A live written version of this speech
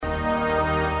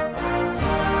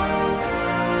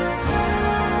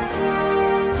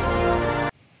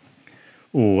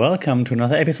Welcome to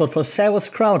another episode for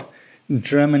Sauerkraut,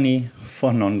 Germany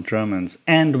for non-Germans.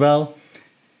 And well,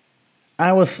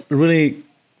 I was really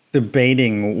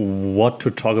debating what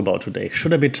to talk about today.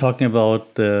 Should I be talking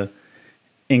about the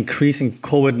increasing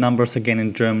COVID numbers again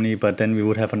in Germany, but then we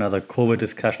would have another COVID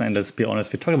discussion. And let's be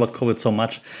honest, we talk about COVID so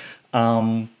much.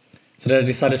 So that I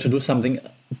decided to do something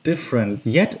different,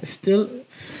 yet still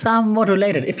somewhat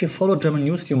related. If you follow German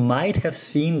news, you might have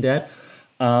seen that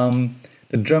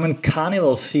the German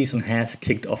carnival season has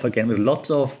kicked off again with lots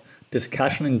of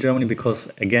discussion in Germany because,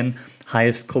 again,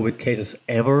 highest COVID cases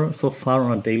ever so far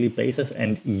on a daily basis.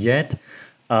 And yet,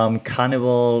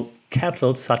 carnival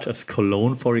capitals such as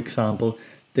Cologne, for example,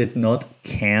 did not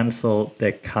cancel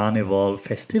their carnival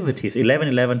festivities.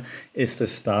 11/11 is the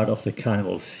start of the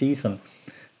carnival season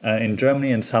in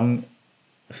Germany, and some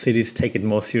cities take it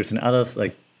more serious than others.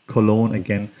 Like Cologne,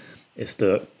 again, is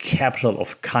the capital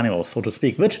of carnival, so to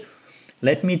speak, which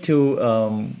led me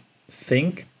to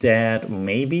think that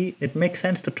maybe it makes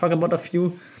sense to talk about a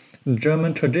few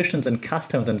German traditions and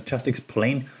customs and just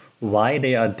explain why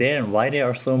they are there and why they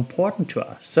are so important to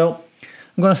us. So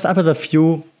I'm going to start with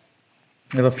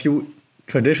a few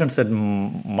traditions that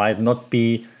might not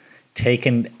be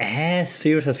taken as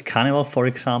serious as Carnival, for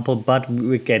example, but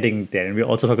we're getting there. And we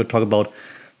also talk about,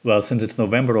 well, since it's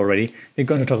November already, we're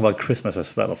going to talk about Christmas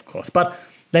as well, of course. But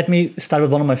let me start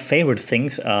with one of my favorite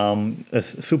things, a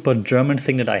super German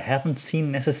thing that I haven't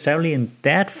seen necessarily in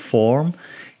that form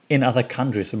in other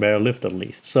countries where I lived, at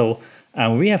least. So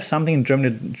we have something in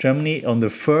Germany on the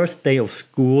first day of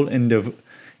school in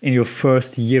your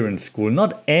first year in school.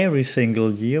 Not every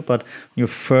single year, but your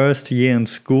first year in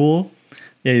school.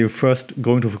 Yeah, you're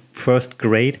going to first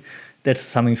grade. That's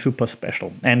something super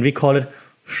special. And we call it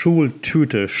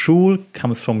Schultüte. Schul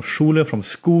comes from Schule, from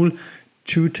school.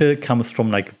 Tüte comes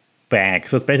from like bag.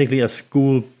 So it's basically a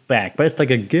school bag. But it's like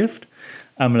a gift.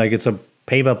 Like it's a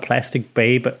paper plastic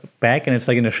bag, and it's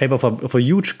like in the shape of a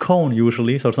huge cone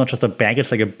usually. So it's not just a bag,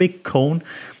 it's like a big cone.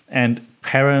 And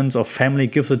parents or family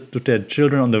gives it to their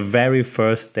children on the very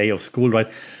first day of school, right?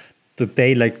 The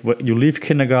day like you leave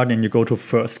kindergarten and you go to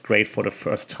first grade for the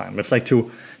first time. It's like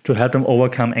to help them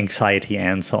overcome anxiety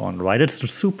and so on, right? It's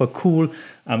super cool.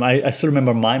 I still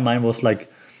remember mine was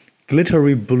like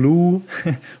glittery blue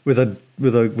with a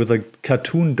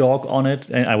cartoon dog on it,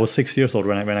 and I was 6 years old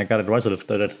when I got it right. So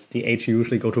that's the age you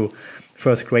usually go to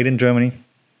first grade in Germany.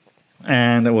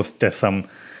 And there's some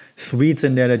sweets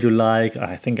in there that you like.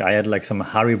 I think I had like some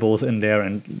Haribos in there,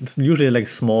 and it's usually like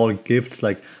small gifts.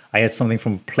 Like I had something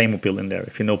from Playmobil in there.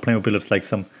 If you know Playmobil, it's like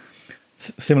some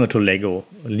similar to Lego,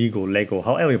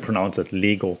 however you pronounce it,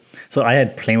 Lego. So I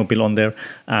had Playmobil on there,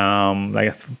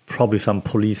 like probably some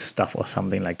police stuff or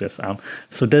something like this.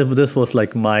 So this was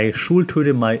like my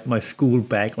Schultüte, my school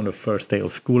bag on the first day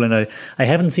of school. And I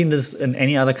haven't seen this in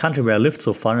any other country where I lived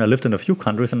so far. And I lived in a few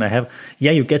countries, and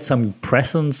you get some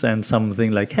presents and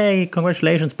something like, hey,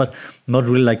 congratulations, but not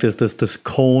really like this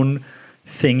cone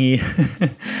thingy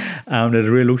that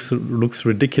really looks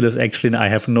ridiculous actually, and I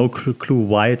have no clue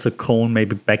why it's a cone.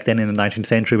 Maybe back then in the 19th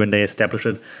century when they established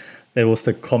it, that was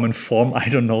the common form. I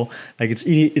don't know. Like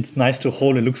it's nice to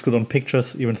hold. It looks good on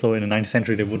pictures, even though in the 19th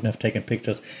century they wouldn't have taken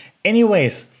pictures.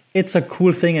 Anyways, it's a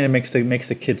cool thing, and it makes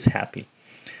the kids happy.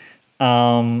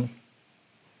 Well,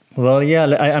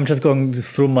 yeah, I'm just going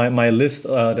through my list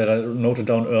that I noted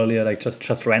down earlier, like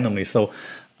just randomly. So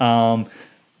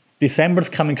December's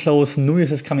coming close, New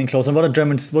Year's is coming close. And what do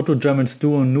Germans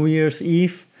do on New Year's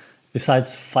Eve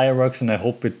besides fireworks? And I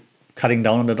hope we're cutting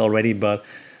down on that already, but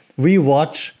we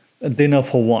watch Dinner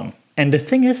for One. And the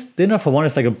thing is, Dinner for One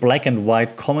is like a black and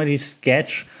white comedy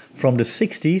sketch from the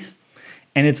 60s,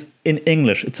 and it's in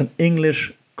English. It's an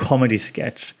English comedy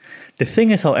sketch. The thing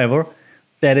is, however,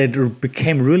 that it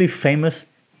became really famous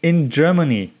in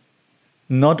Germany,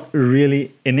 not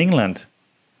really in England.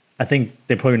 I think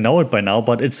they probably know it by now,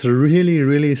 but it's really,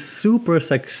 really super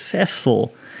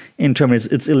successful in Germany.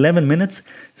 It's 11 minutes,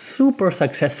 super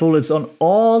successful. It's on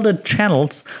all the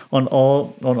channels, on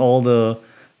all the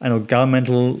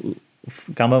governmentally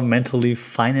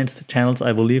financed channels,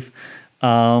 I believe.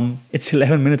 It's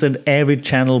 11 minutes, and every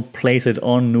channel plays it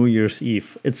on New Year's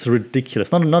Eve. It's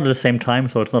ridiculous. Not at the same time,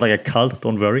 so it's not like a cult.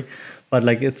 Don't worry. But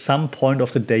like at some point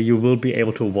of the day, you will be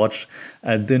able to watch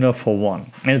Dinner for One,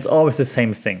 and it's always the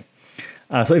same thing.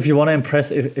 So if you want to impress,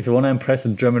 a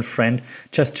German friend,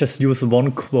 just use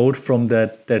one quote from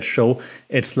that show.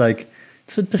 It's like,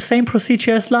 it's the same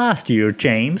procedure as last year,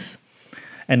 James.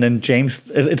 And then James,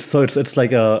 it's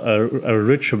like a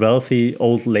rich, wealthy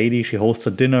old lady. She hosts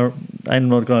a dinner. I'm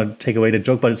not gonna take away the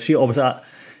joke, but she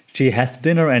has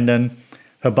dinner, and then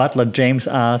her butler James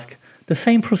asks, the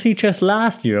same procedure as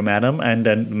last year, madam. And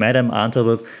then madam answered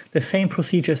with, the same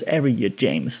procedures every year,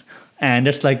 James. And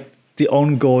it's like the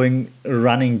ongoing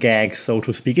running gag, so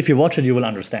to speak. If you watch it, you will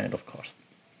understand it, of course.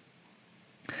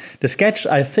 The sketch,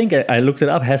 I think I looked it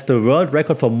up, has the world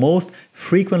record for most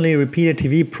frequently repeated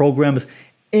TV programs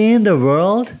in the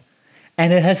world.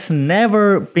 And it has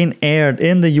never been aired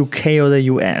in the UK or the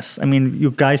US. I mean, you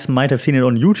guys might have seen it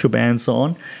on YouTube and so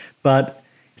on, but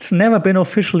it's never been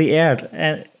officially aired.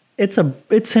 And it's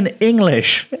in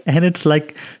English, and it's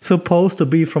like supposed to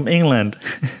be from England.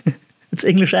 It's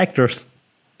English actors,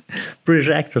 British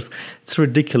actors. It's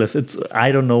ridiculous.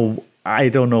 I don't know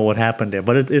what happened there,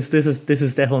 but this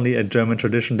is definitely a German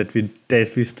tradition that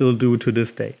we still do to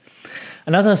this day.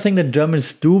 Another thing that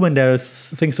Germans do when there's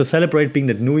things to celebrate, being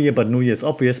that New Year, but New Year is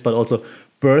obvious, but also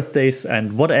birthdays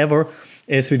and whatever,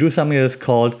 is we do something that is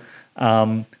called,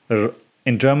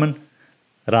 in German,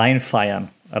 Reinfeiern.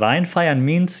 Reinfeiern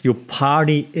means you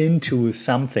party into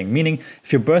something. Meaning,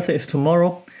 if your birthday is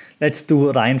tomorrow, let's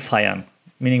do Reinfeiern.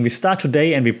 Meaning we start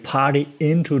today and we party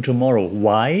into tomorrow.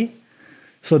 Why?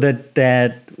 So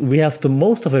that we have the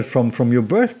most of it from your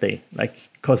birthday. Like,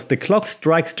 because the clock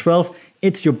strikes 12,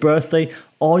 it's your birthday,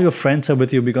 all your friends are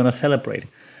with you, we're gonna celebrate.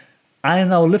 I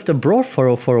now lived abroad for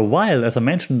a while, as I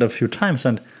mentioned a few times,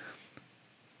 and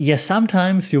yes,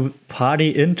 sometimes you party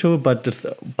into, but it's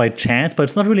by chance, but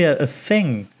it's not really a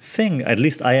thing. At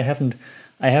least I haven't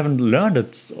learned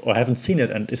it or haven't seen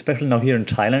it, and especially now here in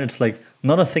Thailand, it's like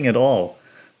not a thing at all,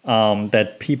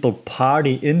 that people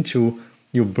party into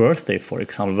your birthday, for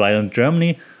example. While in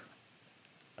Germany,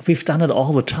 we've done it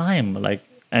all the time, like,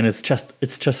 and it's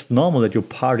just normal that you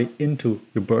party into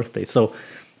your birthday. So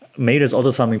maybe there's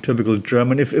also something typical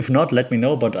German. If not, let me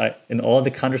know. But in all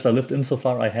the countries I lived in so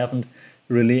far, I haven't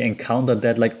really encountered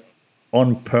that, like,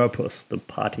 on purpose, the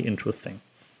party into thing.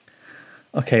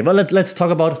 Okay, well, let's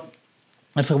talk about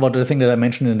the thing that I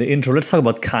mentioned in the intro. Let's talk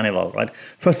about Carnival, right?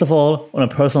 First of all, on a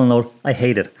personal note, I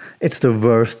hate it. It's the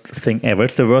worst thing ever.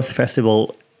 It's the worst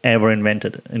festival ever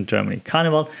invented in Germany.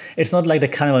 Carnival, it's not like the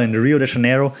Carnival in Rio de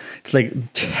Janeiro. It's like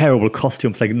terrible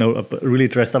costumes, like really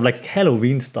dressed up, like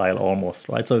Halloween style almost,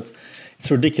 right? So it's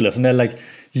ridiculous. And they're like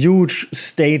huge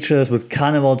stages with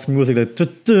Carnival's music,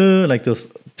 like those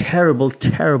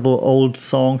terrible old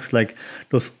songs, like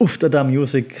those Uftada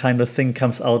music kind of thing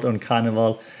comes out on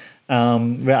Carnival.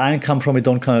 Where I come from, we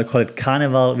don't call it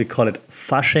Carnival, we call it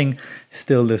Fasching,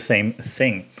 still the same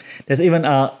thing. There's even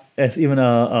a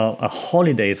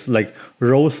holiday, it's like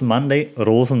Rose Monday,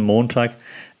 Rosenmontag,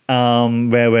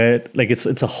 where like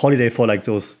it's a holiday for like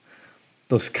those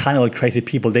Carnival crazy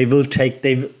people.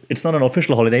 It's not an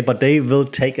official holiday, but they will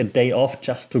take a day off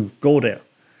just to go there.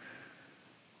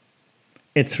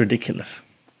 It's ridiculous.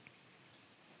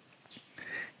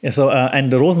 Yeah, so and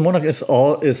the Rosenmontag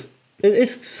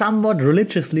is somewhat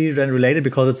religiously related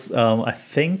because it's I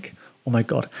think, oh my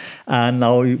god,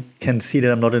 now you can see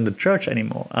that I'm not in the church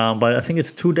anymore, but I think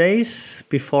it's 2 days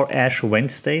before Ash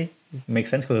Wednesday. Makes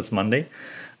sense because it's Monday.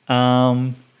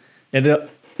 And the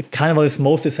Carnival is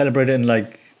mostly celebrated in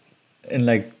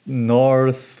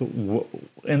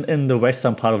the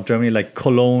western part of Germany, like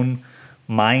Cologne,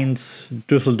 Mainz,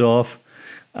 Düsseldorf.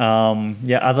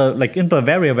 Other, like in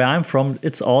Bavaria where I'm from,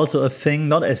 it's also a thing,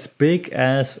 not as big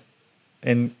as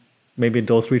in maybe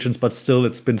those regions, but still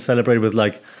it's been celebrated with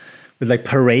like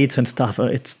parades and stuff.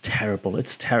 It's terrible,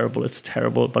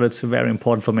 but it's very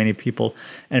important for many people.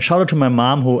 And shout out to my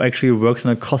mom, who actually works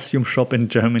in a costume shop in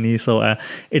Germany, so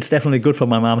it's definitely good for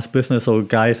my mom's business. So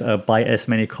guys, buy as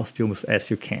many costumes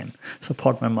as you can,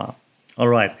 support my mom. All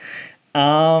right,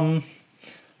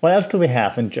 what else do we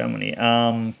have in Germany?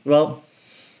 Well,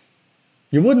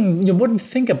 you wouldn't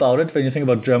think about it when you think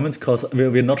about Germans, because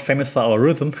we're not famous for our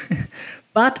rhythm.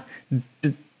 But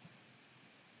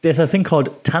there's a thing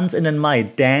called Tanz in den Mai,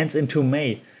 Dance into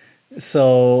May.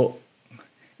 So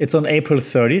it's on April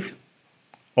 30th,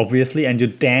 obviously, and you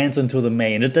dance into the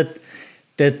May. And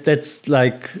that's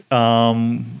like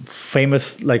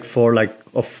famous like from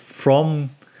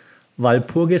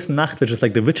Walpurgisnacht, which is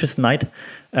like the witches' night,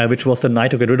 which was the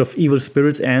night to get rid of evil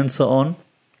spirits and so on.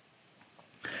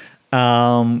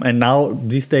 And now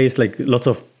these days, like lots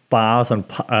of bars and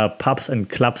pubs and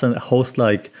clubs and host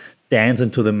like Dance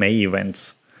into the May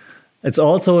events. It's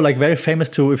also like very famous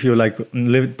too if you like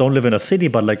don't live in a city,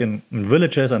 but like in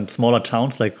villages and smaller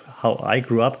towns, like how I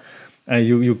grew up.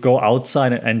 You go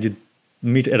outside and you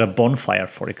meet at a bonfire,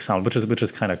 for example, which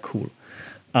is kind of cool.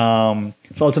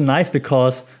 It's also nice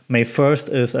because May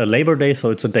 1st is a Labor Day,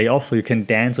 so it's a day off, so you can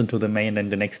dance into the May, and then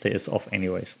the next day is off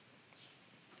anyways.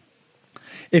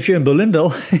 If you're in Berlin,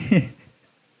 though, and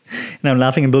I'm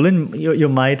laughing, in Berlin,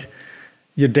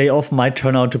 you your day off might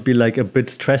turn out to be like a bit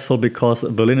stressful because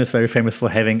Berlin is very famous for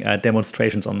having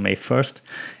demonstrations on May 1st,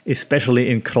 especially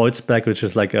in Kreuzberg, which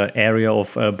is like an area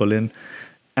of Berlin,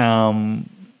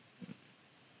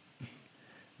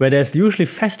 where there's usually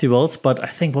festivals. But I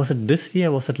think, was it this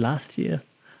year? Was it last year?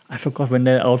 I forgot when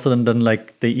they also then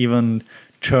like they even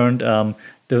turned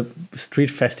the street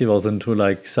festivals into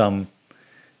like some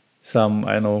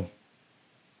I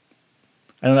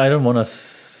don't want to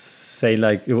say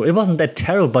like it wasn't that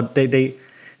terrible, but they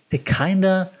kind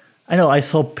of, I know I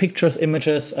saw pictures,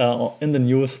 images in the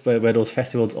news where those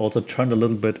festivals also turned a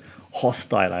little bit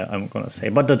hostile. I'm gonna say,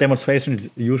 but the demonstrations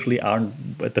usually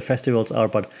aren't. But the festivals are,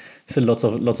 but still lots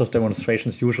of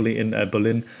demonstrations usually in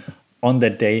Berlin on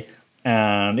that day.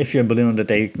 And if you're in Berlin on the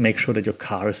day, make sure that your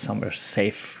car is somewhere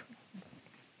safe.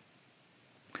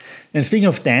 And speaking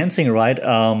of dancing, right?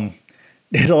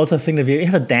 There's also a thing that we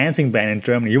have a dancing ban in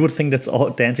Germany. You would think that's all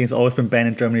dancing has always been banned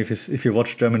in Germany if you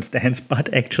watch Germans dance,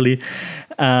 but actually,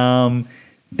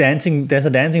 dancing there's a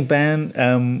dancing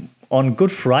ban on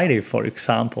Good Friday, for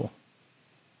example.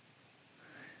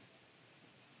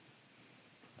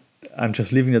 I'm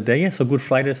just leaving it there. Yeah, so Good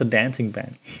Friday is a dancing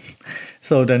ban.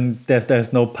 So then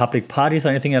there's no public parties or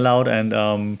anything allowed,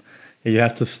 and you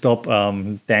have to stop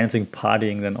dancing,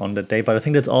 partying then on the day. But I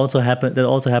think that also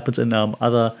happens in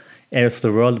other areas of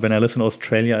the world. When I lived in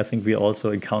Australia, I think we also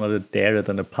encountered it there,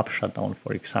 that the pub shut down,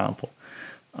 for example.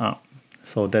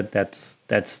 So that's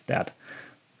that.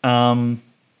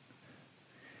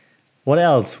 What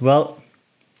else? Well,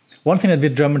 one thing that we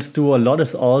Germans do a lot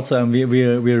is also, and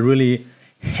we're really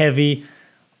heavy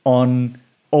on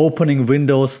opening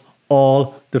windows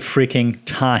all the freaking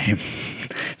time.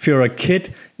 If you're a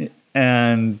kid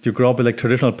and you grow up with like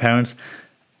traditional parents,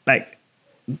 like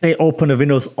they open the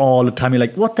windows all the time. You're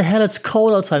like, what the hell? It's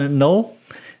cold outside. No,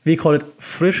 we call it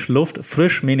frisch Luft.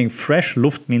 Frisch meaning fresh,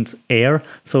 Luft means air.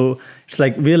 So it's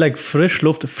like we're like frisch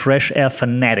Luft, fresh air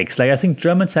fanatics. Like I think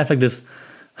Germans have like this,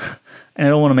 and I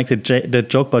don't want to make the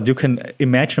joke, but you can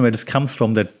imagine where this comes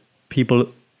from, that people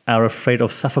are afraid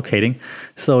of suffocating.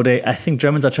 So I think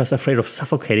Germans are just afraid of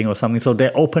suffocating or something. So they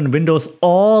open windows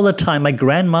all the time. My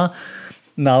grandma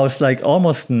now is like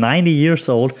almost 90 years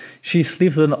old. She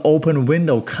sleeps with an open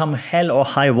window, come hell or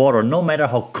high water. No matter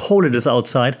how cold it is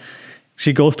outside,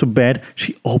 she goes to bed,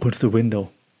 she opens the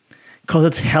window. Because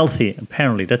it's healthy,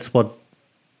 apparently. That's what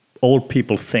old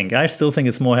people think. I still think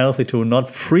it's more healthy to not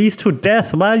freeze to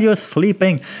death while you're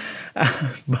sleeping.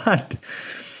 But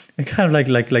kind of like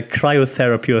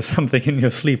cryotherapy or something in your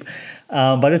sleep.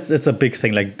 But it's a big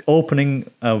thing, like opening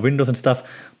windows and stuff.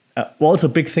 Also a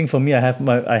big thing for me. I had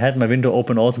my window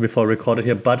open also before I recorded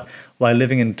here, but while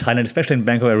living in Thailand, especially in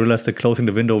Bangkok, I realized that closing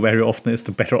the window very often is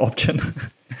the better option,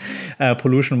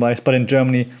 pollution-wise. But in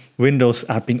Germany, windows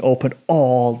are being opened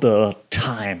all the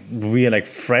time. We are like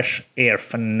fresh air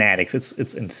fanatics.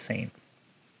 It's insane.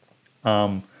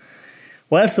 What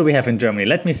else do we have in Germany?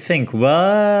 Let me think.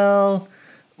 Well,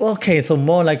 okay, so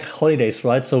more like holidays,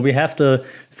 right? So we have the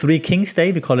Three Kings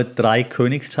Day. We call it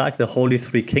Dreikönigstag, the Holy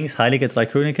Three Kings, Heilige Drei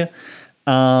Könige.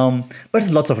 But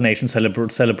it's lots of nations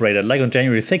celebrated. Like on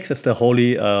January 6th, it's the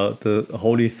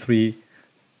Holy Three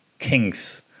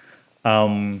Kings.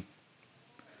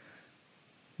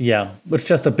 Yeah, it's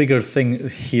just a bigger thing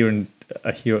here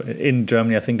in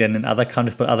Germany, I think, than in other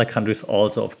countries. But other countries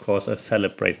also, of course,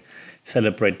 celebrate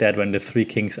that when the three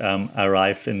kings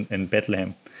arrived in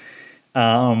Bethlehem.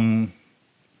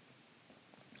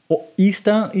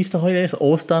 Easter holidays,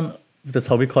 Ostern, that's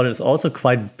how we call it, is also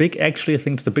quite big actually. I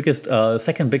think it's the biggest,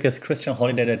 second biggest Christian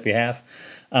holiday that we have.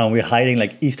 We're hiding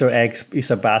like Easter eggs,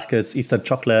 Easter baskets, Easter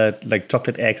chocolate, like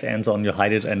chocolate eggs and so on. You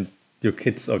hide it, and your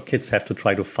kids have to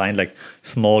try to find like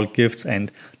small gifts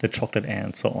and the chocolate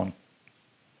and so on.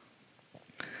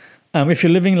 If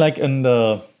you're living like in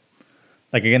the,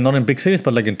 like again, not in big cities,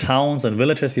 but like in towns and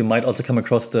villages, you might also come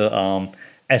across the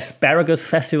asparagus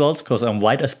festivals, because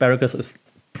white asparagus is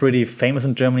pretty famous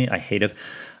in Germany. I hate it.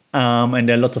 And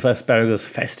there are lots of asparagus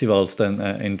festivals then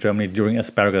in Germany during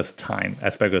asparagus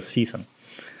season.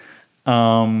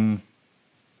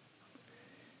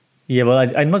 Yeah, well,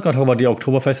 I'm not going to talk about the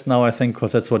Oktoberfest now, I think,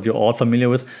 because that's what you're all familiar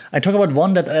with. I talk about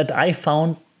one that I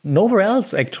found nowhere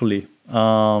else, actually.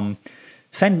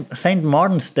 Saint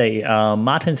Martin's Day,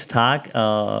 Martinstag.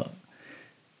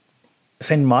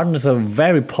 Saint Martin is a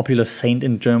very popular saint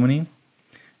in Germany,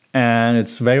 and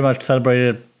it's very much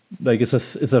celebrated. Like it's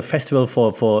a festival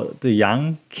for the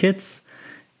young kids,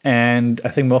 and I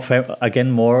think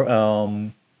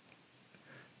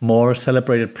more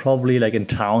celebrated probably like in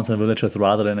towns and villages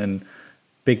rather than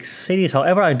big cities.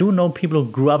 However, I do know people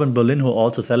who grew up in Berlin who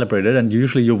also celebrate it. And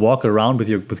usually you walk around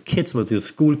with kids, with your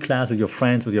school class, with your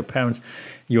friends, with your parents.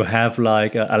 You have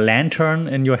like a lantern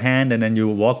in your hand, and then you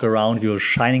walk around, you're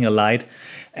shining a light,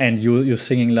 and you're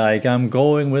singing like, I'm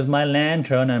going with my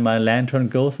lantern, and my lantern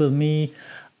goes with me.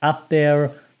 Up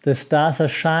there, the stars are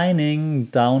shining.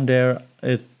 Down there,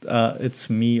 it's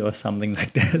me, or something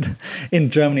like that. In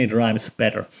Germany, it rhymes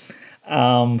better.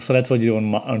 So that's what you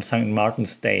do on St.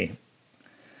 Martin's Day.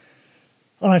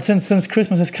 All right, since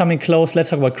Christmas is coming close,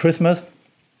 let's talk about Christmas.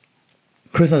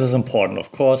 Christmas is important,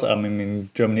 of course. I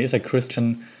mean, Germany is a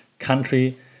Christian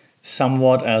country,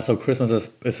 somewhat, so Christmas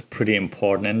is pretty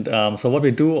important. And so what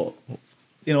we do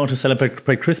in order to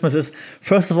celebrate Christmas is,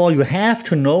 first of all, you have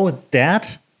to know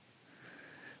that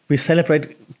we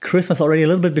celebrate Christmas already a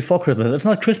little bit before Christmas. It's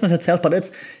not Christmas itself, but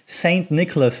it's Saint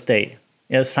Nicholas Day.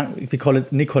 Yes, we call it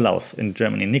Nikolaus in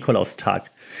Germany, Nikolaustag.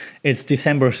 It's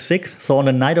December 6th, so on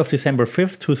the night of December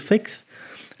 5th to 6th,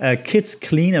 kids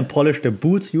clean and polish their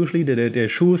boots, usually their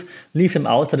shoes, leave them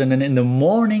outside, and then in the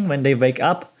morning when they wake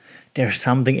up, there's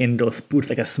something in those boots,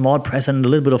 like a small present, a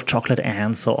little bit of chocolate,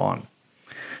 and so on.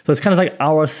 So it's kind of like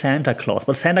our Santa Claus.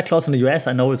 But Santa Claus in the US,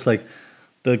 I know it's like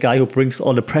the guy who brings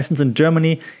all the presents. In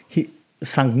Germany,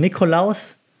 St.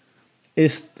 Nikolaus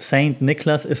is Saint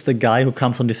Nicholas is the guy who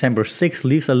comes on December 6th,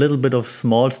 leaves a little bit of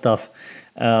small stuff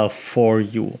for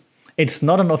you. It's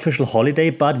not an official holiday,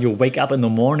 but you wake up in the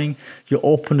morning, you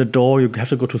open the door, you have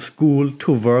to go to school,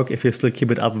 to work, if you still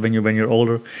keep it up when you're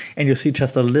older, and you see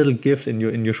just a little gift in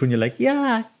your shoe, and you're like,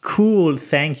 yeah, cool,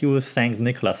 thank you, Saint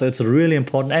Nicholas. So it's really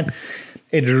important, and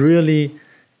it really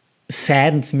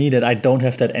saddens me that I don't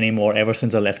have that anymore ever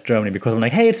since I left Germany, because I'm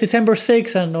like, hey, it's December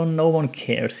 6th and no one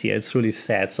cares here. It's really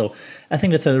sad. So I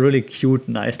think that's a really cute,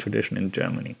 nice tradition in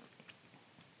Germany.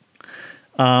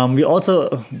 We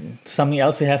also, something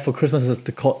else we have for Christmas is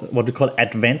what we call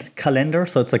Advent calendar.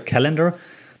 So it's a calendar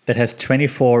that has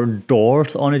 24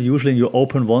 doors on it. Usually you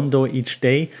open one door each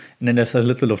day, and then there's a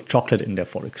little bit of chocolate in there,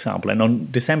 for example. And on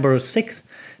December 6th,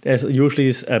 there's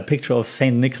usually a picture of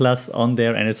Saint Nicholas on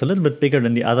there, and it's a little bit bigger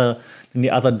than the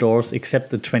other doors, except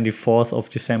the 24th of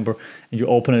December. And you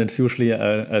open it, it's usually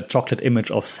a chocolate image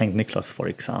of Saint Nicholas, for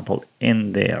example,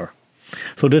 in there.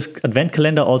 So this Advent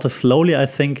calendar also slowly, I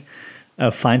think,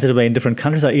 finds its way in different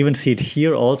countries. I even see it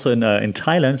here also in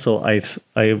Thailand. So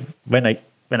when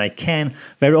I can,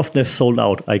 very often they're sold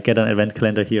out. I get an Advent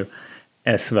calendar here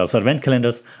as well. So Advent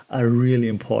calendars are really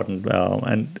important.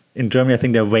 And in Germany, I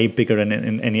think they're way bigger than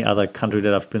in any other country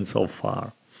that I've been so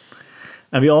far.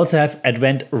 And we also have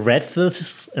Advent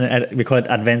wreaths. We call it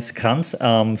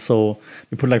Adventskranz. So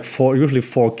we put like usually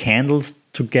four candles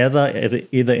together,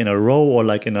 either in a row or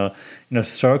like in a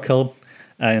circle,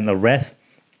 in a wreath.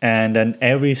 And then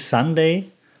every Sunday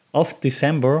of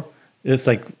December, it's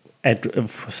like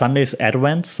Sunday's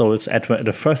Advent, so it's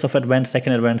the first of Advent,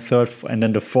 second Advent, third, and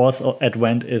then the fourth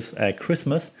Advent is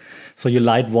Christmas. So you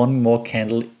light one more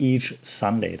candle each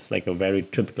Sunday. It's like a very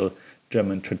typical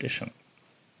German tradition.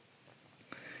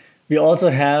 We also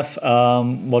have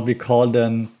what we call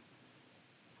then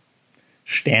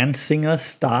Sternsingers,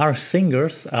 star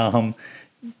singers.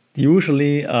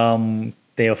 Usually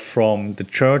they are from the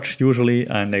church usually,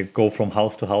 and they go from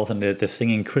house to house, and they're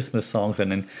singing Christmas songs, and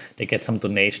then they get some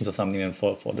donations or something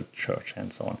for the church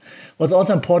and so on. What's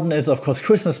also important is, of course,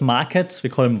 Christmas markets. We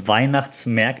call them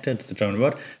Weihnachtsmärkte, it's the German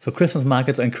word. So Christmas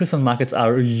markets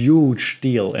are a huge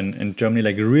deal in Germany,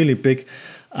 like really big.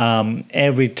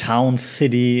 Every town,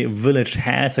 city, village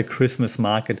has a Christmas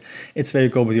market. It's where you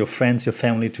go with your friends, your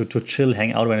family to chill,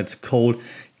 hang out when it's cold,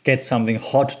 get something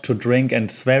hot to drink, and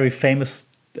it's very famous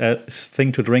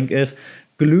thing to drink is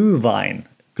Glühwein.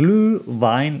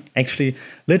 Glühwein, actually,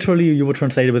 literally you would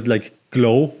translate it with like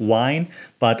glow wine,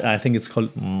 but I think it's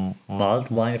called malt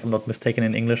wine, if I'm not mistaken,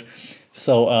 in English.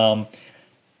 So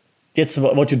that's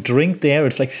what you drink there.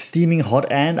 It's like steaming hot,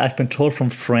 and I've been told from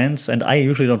friends, and I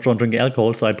usually don't drink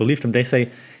alcohol, so I believe them. They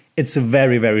say it's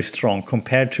very, very strong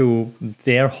compared to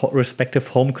their respective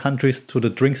home countries, to the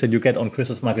drinks that you get on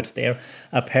Christmas markets there.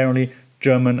 Apparently,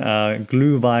 German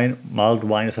Glühwein, mulled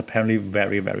wine, is apparently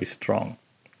very, very strong.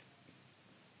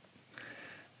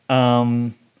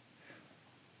 Yeah,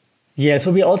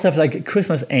 so we also have like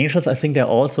Christmas angels. I think they're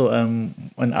also in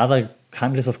other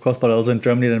countries, of course, but also in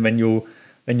Germany. Then when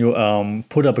you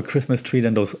put up a Christmas tree,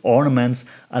 then those ornaments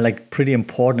are like pretty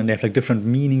important, and they have like different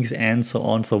meanings and so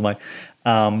on. So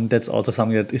that's also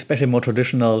something that, especially more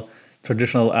traditional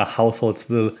traditional households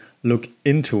will look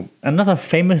into. Another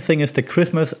famous thing is the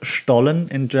Christmas Stollen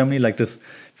in Germany, like this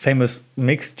famous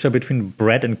mixture between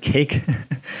bread and cake.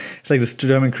 It's like this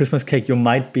German Christmas cake you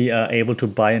might be able to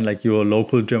buy in like your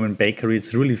local German bakery.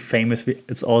 It's really famous.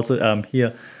 It's also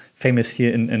famous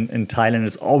here in Thailand.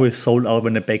 It's always sold out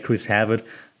when the bakeries have it.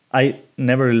 I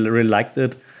never really liked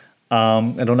it.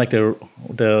 I don't like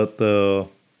the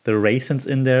raisins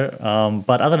in there,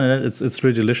 but other than that, it's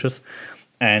really delicious.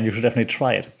 And you should definitely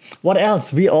try it. What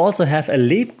else? We also have a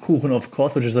Lebkuchen, of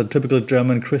course, which is a typical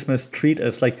German Christmas treat.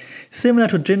 It's like similar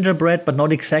to gingerbread, but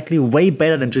not exactly. Way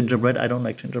better than gingerbread. I don't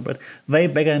like gingerbread. Way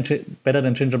better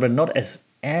than gingerbread. Not as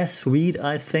sweet,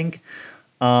 I think.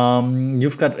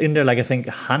 You've got in there, like I think,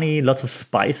 honey, lots of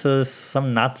spices,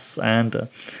 some nuts, and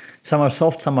some are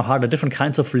soft, some are hard. Different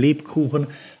kinds of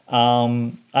Lebkuchen.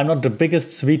 I'm not the biggest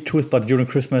sweet tooth, but during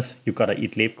Christmas, you gotta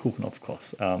eat Lebkuchen, of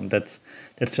course. That's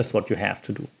just what you have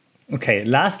to do. Okay,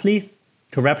 lastly,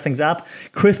 to wrap things up,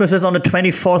 Christmas is on the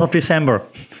 24th of December.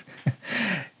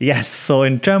 Yes, so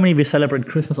in Germany, we celebrate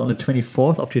Christmas on the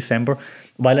 24th of December,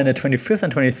 while in the 25th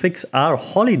and 26th are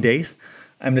holidays.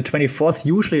 And the 24th,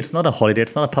 usually it's not a holiday,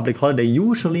 it's not a public holiday.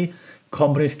 Usually,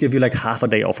 companies give you like half a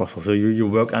day off or so. So you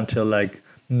work until like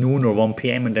noon or 1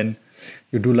 p.m. and then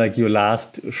you do like your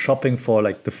last shopping for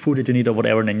like the food that you need or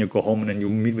whatever, and then you go home and then you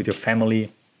meet with your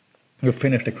family, you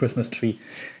finish the Christmas tree,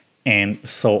 and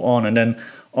so on. And then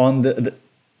on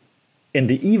in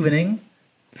the evening,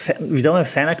 we don't have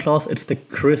Santa Claus. It's the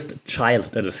Christ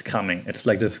child that is coming. It's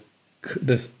like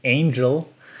this angel.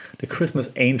 The Christmas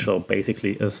angel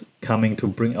basically is coming to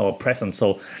bring our presents.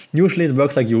 So usually it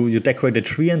works like you decorate the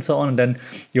tree and so on, and then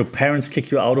your parents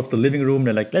kick you out of the living room.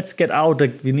 They're like, let's get out.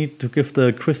 Like, we need to give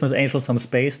the Christmas angel some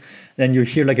space. Then you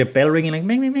hear like a bell ringing, like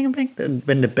bing, bing, bing, bing. Then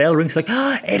when the bell rings, like,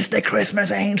 it's the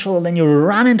Christmas angel. Then you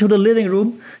run into the living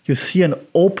room. You see an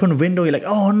open window. You're like,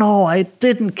 oh no, I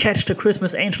didn't catch the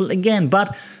Christmas angel again.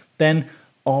 But then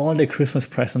all the Christmas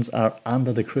presents are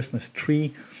under the Christmas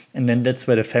tree. And then that's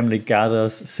where the family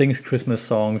gathers, sings Christmas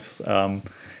songs.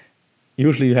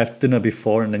 Usually you have dinner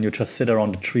before, and then you just sit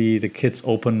around the tree. The kids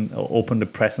open the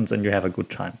presents, and you have a good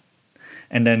time.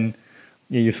 And then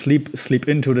you sleep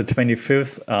into the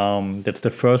 25th. That's the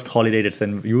first holiday. That's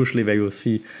then usually where you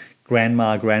see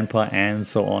grandma, grandpa, and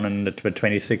so on. And the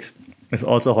 26th is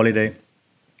also a holiday,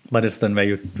 but it's then where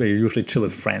you usually chill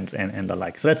with friends and the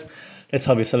like. So that's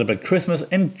how we celebrate Christmas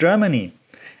in Germany.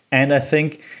 And I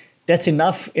think that's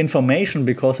enough information,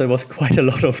 because there was quite a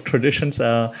lot of traditions,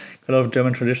 a lot of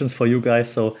German traditions for you guys.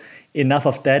 So enough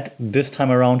of that this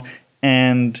time around.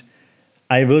 And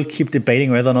I will keep debating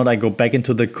whether or not I go back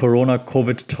into the Corona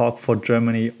COVID talk for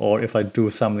Germany, or if I do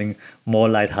something more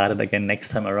lighthearted again next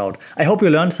time around. I hope you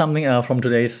learned something from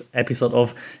today's episode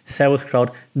of Servus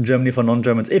Kraut, Germany for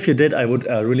Non-Germans. If you did, I would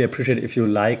really appreciate it if you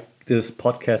like this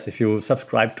podcast, if you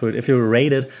subscribe to it, if you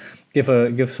rate it,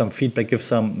 give some feedback, give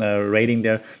some rating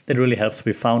there. That really helps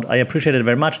be found. I appreciate it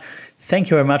very much. Thank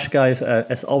you very much, guys.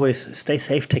 As always, stay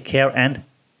safe, take care, and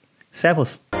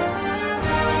Servus.